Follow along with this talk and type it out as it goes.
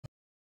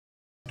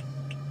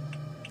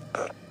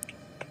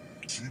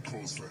She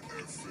calls for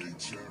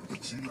FHM.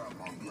 She like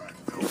my black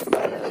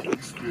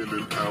He's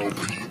feeling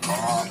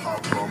LPR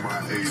up on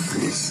my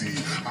ABC.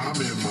 I'm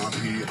in my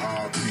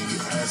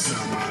PRPS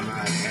and my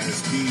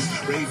 9SB.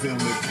 Raving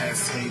with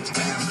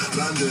SHM.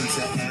 London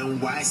to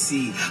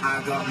NYC.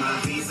 I got my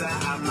visa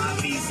and my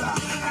visa.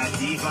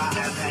 Adiva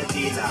and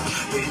Adidas.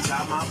 Bitch,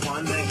 I'm up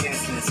on the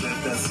guest list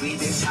with the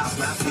Swedish house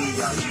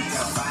mafia. You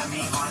can find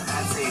me on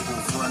a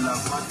table full of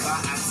vodka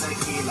and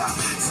tequila.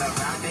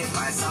 Surrounded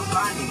by some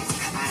bunnies.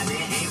 And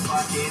it ain't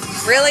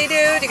fucking. Really,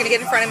 dude? You're gonna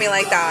get in front of me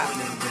like that?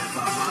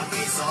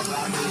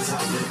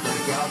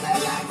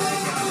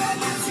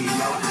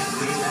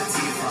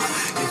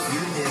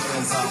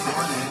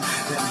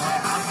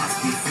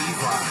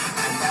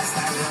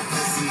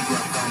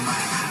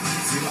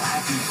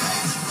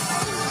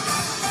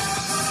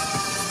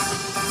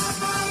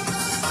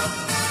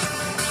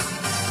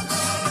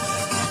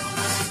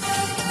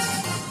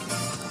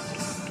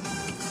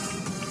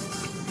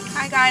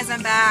 Hi guys,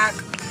 I'm back.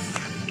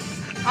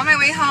 On my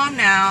way home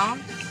now,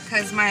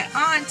 because my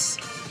aunt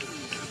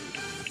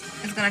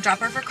is going to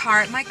drop off her car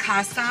at my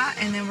casa,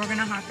 and then we're going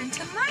to hop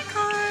into my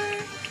car.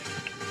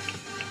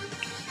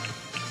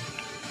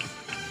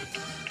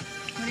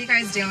 What are you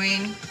guys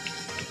doing?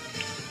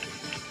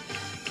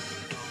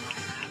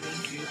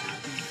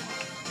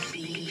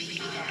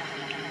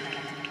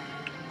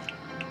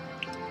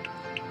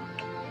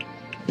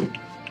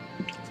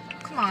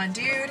 Come on,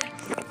 dude.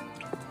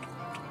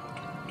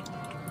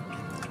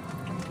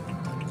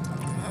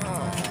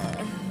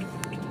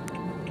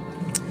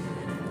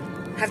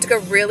 I have to go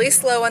really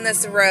slow on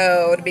this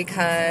road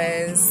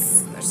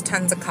because there's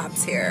tons of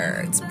cops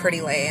here. It's pretty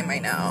lame, I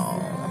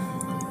know.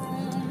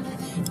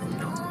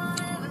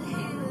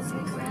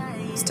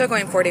 Still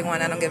going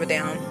 41, I don't give a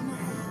damn.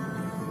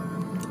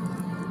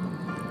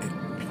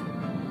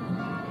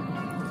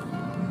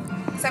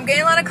 So I'm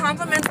getting a lot of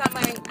compliments on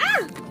my...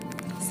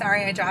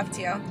 Sorry, I dropped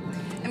you.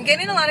 I'm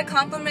getting a lot of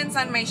compliments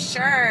on my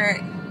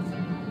shirt.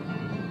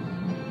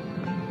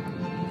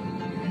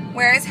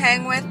 Where is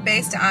Hang With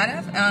based out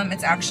of?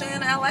 It's actually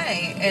in LA.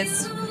 I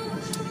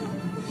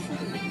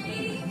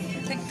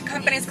think the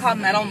company's called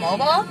Metal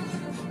Mobile.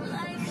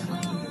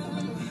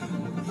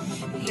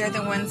 They're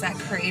the ones that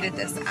created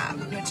this app,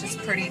 which is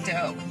pretty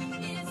dope.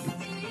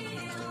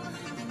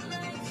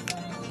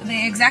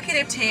 The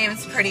executive team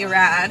is pretty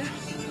rad.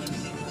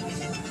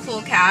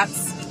 Cool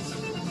cats.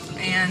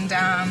 And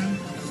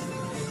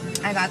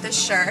I got this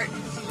shirt.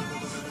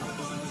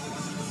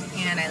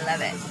 And I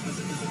love it.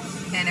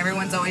 And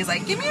everyone's always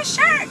like, give me a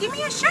shirt, give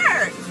me a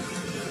shirt.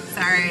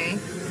 Sorry,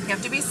 you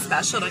have to be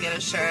special to get a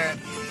shirt.